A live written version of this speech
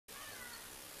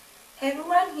Hey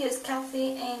everyone, here's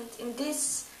Kathy, and in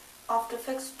this After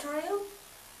Effects tutorial,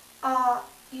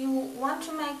 you want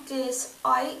to make this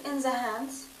eye in the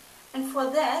hands, and for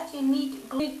that you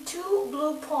need two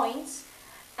blue points,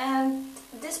 and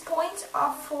these points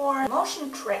are for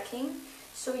motion tracking,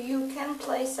 so you can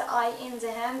place the eye in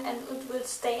the hand and it will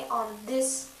stay on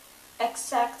this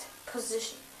exact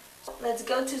position. So let's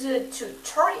go to the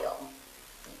tutorial.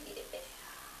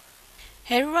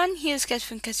 Hey everyone, here's Kat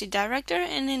from Cassie Director,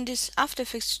 and in this After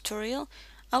Effects tutorial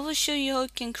I will show you how you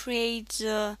can create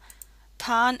the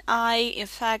pan eye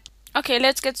effect. Okay,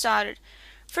 let's get started.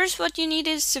 First, what you need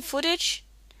is the footage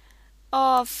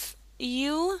of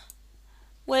you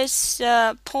with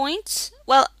points.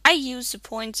 Well, I use the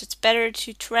points, it's better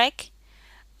to track.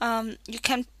 You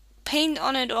can paint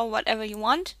on it or whatever you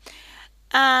want.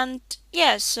 And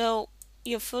yeah, so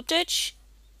your footage.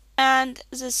 And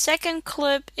the second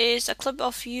clip is a clip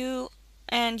of you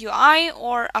and your eye,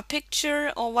 or a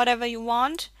picture, or whatever you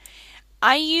want.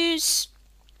 I use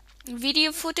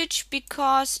video footage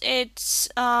because it's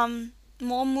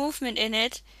more movement in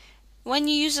it. When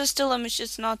you use a still image,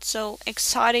 it's not so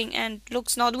exciting and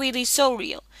looks not really so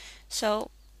real.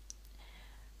 So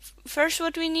first,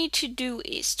 what we need to do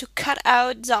is to cut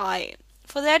out the eye.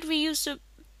 For that we use the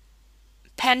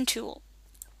pen tool.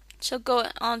 So go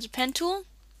on the pen tool,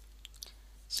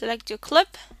 select your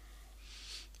clip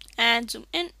and zoom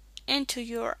in into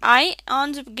your eye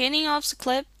on the beginning of the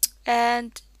clip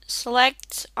and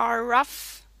select our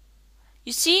rough.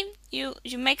 You see, you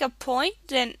make a point,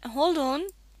 then hold on.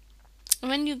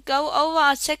 When you go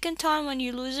over a second time, when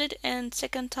you lose it, and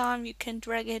second time you can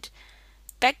drag it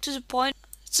back to the point.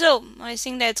 So I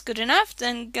think that's good enough.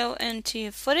 Then go into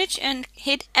your footage and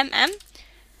hit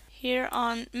here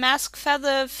on mask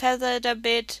feather, feather it a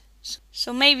bit.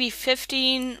 So maybe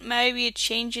 15, maybe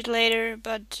change it later,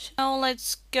 but now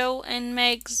let's go and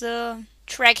make the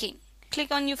tracking.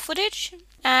 Click on your footage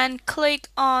and click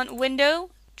on Window,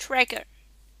 Tracker.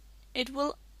 It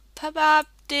will pop up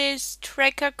this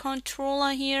tracker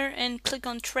controller here, and click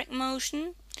on Track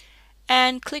Motion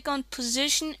and click on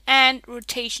Position and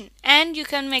Rotation, and you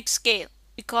can make scale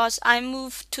because I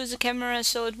moved to the camera,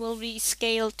 so it will be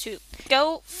scale too.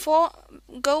 Go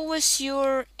with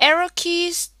your arrow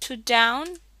keys to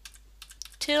down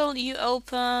till you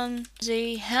open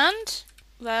the hand.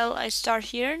 Well, I start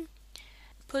here.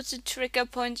 Put the trigger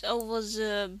points over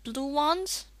the blue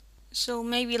ones, so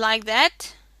maybe like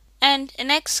that. And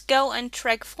next, go and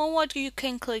track forward. You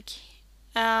can click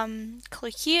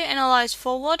here, analyze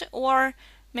forward, or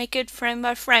make it frame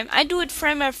by frame. I do it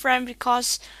frame by frame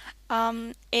because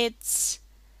it's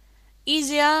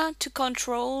easier to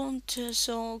control,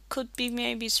 so could be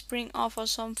maybe spring off or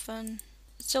something.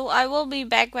 So I will be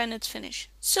back when it's finished.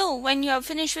 So when you are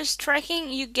finished with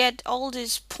tracking, you get all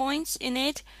these points in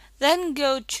it. Then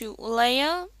go to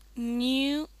Layer,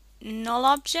 New, Null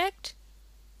Object,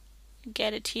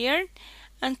 get it here,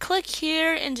 and click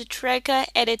here in the tracker,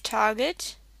 Edit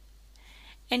Target,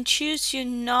 and choose your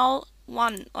null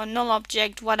one or null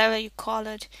object, whatever you call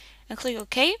it, and click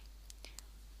OK.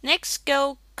 Next,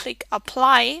 go click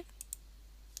Apply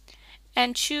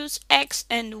and choose X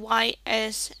and Y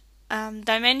as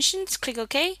dimensions. Click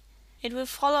OK. It will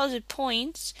follow the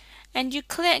points, and you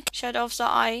click shut off the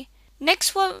eye.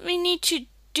 Next, what we need to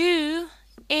do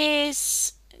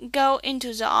is go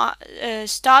into the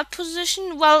start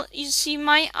position. Well, you see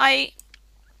my eye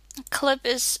clip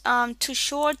is too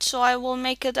short, so I will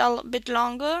make it a bit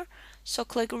longer. So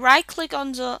right click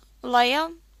on the layer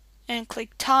and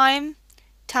click time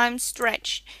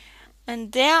stretch,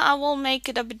 and there I will make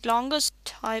it a bit longer. So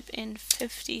type in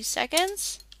 50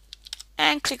 seconds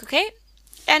and click OK,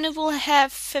 and it will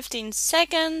have 15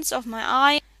 seconds of my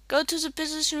eye. Go to the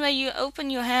position where you open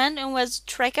your hand and where the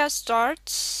tracker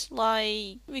starts.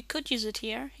 Like, we could use it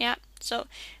here, yeah. So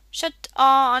shut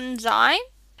on the eye.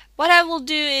 What I will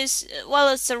do is, well,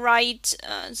 it's the right,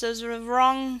 the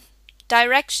wrong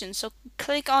direction. So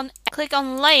click on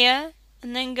Layer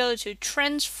and then go to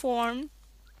Transform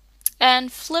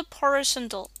and flip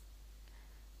horizontal.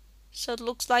 So it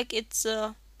looks like it's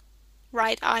a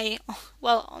right eye.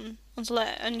 Well,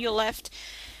 on your left.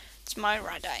 It's my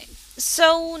right eye.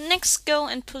 So next, go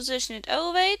and position it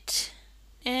over it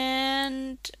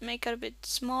and make it a bit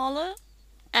smaller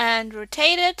and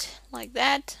rotate it like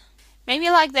that, maybe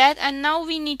like that. And now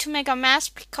we need to make a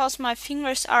mask because my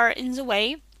fingers are in the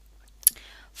way.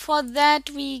 For that,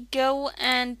 we go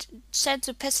and set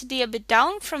the opacity a bit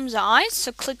down from the eyes.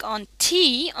 So click on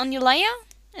T on your layer,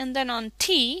 and then on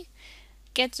T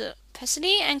get the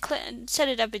opacity and set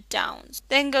it a bit down.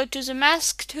 Then go to the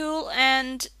mask tool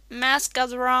and mask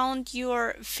around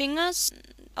your fingers.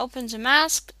 open the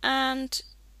mask and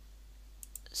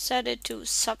set it to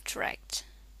subtract.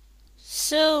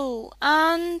 So,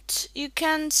 and you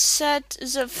can set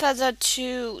the feather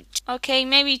to, okay,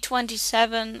 maybe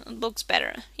 27 looks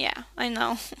better. Yeah, I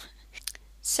know.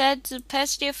 Set the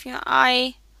opacity of your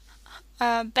eye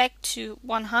back to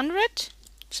 100.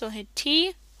 So hit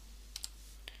T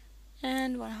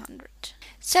and 100.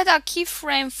 Set a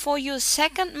keyframe for your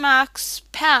second mask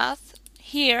path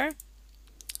here.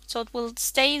 So it will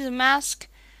stay, the mask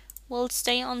will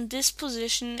stay on this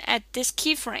position at this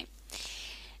keyframe.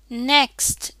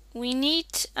 Next, we need,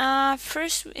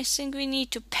 first I think we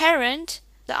need to parent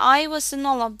the eye with the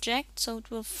null object, so it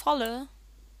will follow.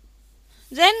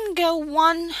 Then go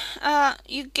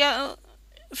you go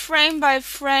frame by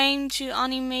frame to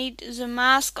animate the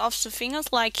mask of the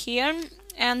fingers, like here,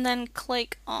 and then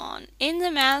click on in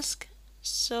the mask.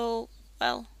 So,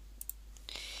 well,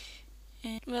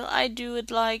 I do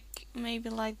it like, maybe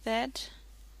like that.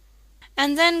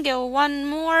 And then go one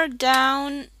more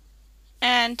down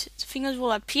and the fingers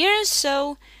will appear,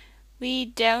 so we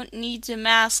don't need the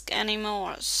mask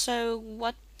anymore. So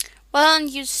what? Well, and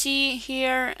you see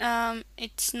here,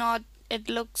 it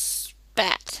looks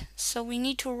bad. So we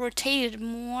need to rotate it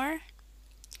more.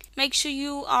 Make sure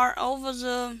you are over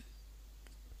the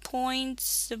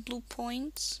points, the blue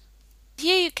points.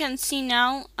 Here you can see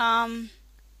now the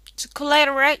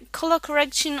color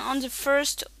correction on the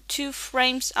first 2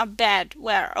 frames are bad,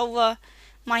 where over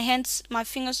my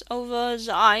fingers over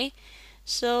the eye.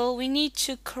 So we need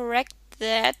to correct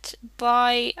that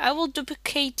by, I will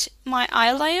duplicate my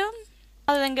eye layer.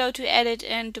 I'll then go to edit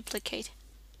and duplicate.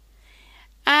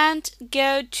 And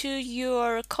go to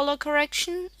your color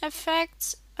correction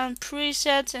effects and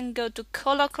presets and go to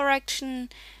color correction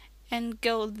and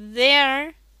go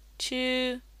there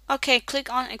to, okay,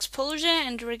 click on exposure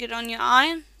and drag it on your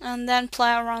eye and then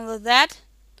play around with that.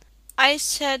 I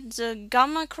set the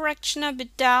gamma correction a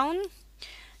bit down.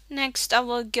 Next I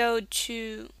will go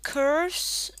to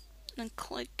curves and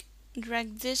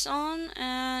drag this on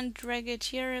and drag it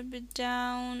here a bit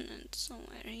down and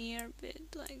somewhere here a bit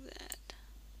like that,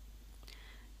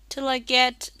 till I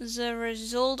get the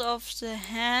result of the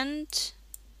hand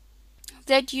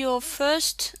that your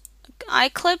first eye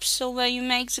clip, so where you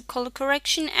make the color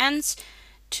correction, ends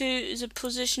to the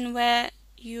position where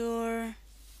your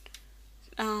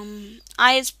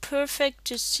eye is perfect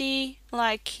to see,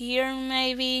 like here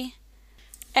maybe.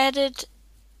 Edit,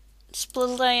 split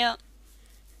layer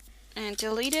and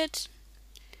delete it,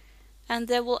 and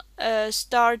that will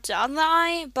start the other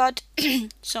eye, but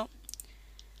so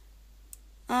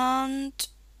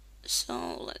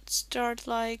let's start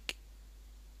like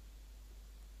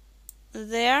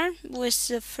there with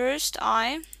the first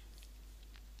eye.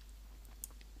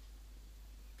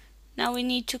 Now we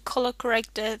need to color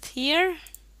correct that here,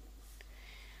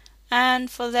 and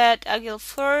for that I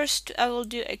will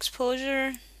do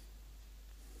exposure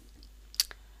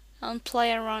and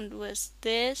play around with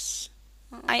this.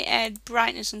 I add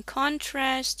brightness and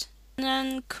contrast, and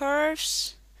then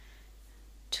curves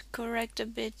to correct a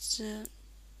bit the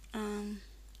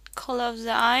color of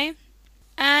the eye,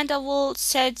 and I will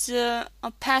set the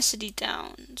opacity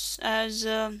down as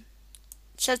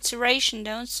saturation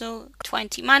down, so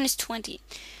 20, -20.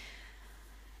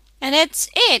 And that's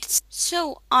it.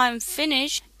 So I'm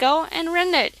finished. Go and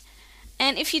render it.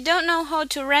 And if you don't know how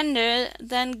to render,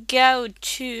 then go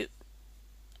to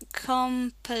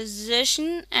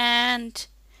composition and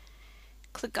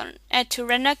click on add to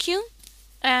render queue.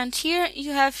 And here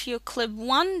you have your clip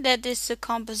 1, that is the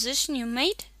composition you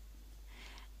made.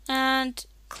 And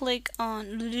click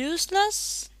on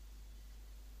looseless.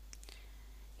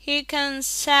 Here you can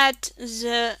set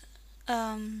the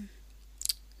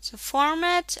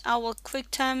format, our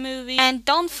QuickTime movie, and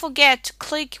don't forget to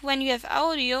click when you have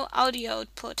audio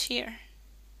output here,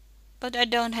 but I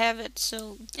don't have it,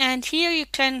 so. And here you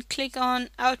can click on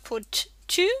output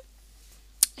 2.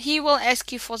 He will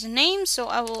ask you for the name, so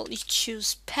I will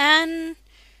choose pen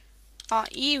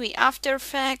RE with After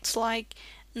Effects, like,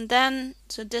 and then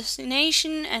the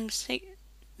destination, and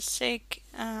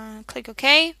click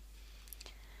OK,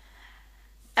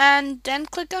 and then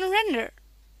click on render.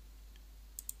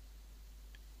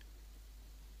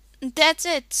 That's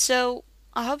it. So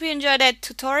I hope you enjoyed that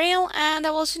tutorial, and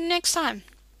I will see you next time.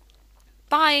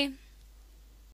 Bye.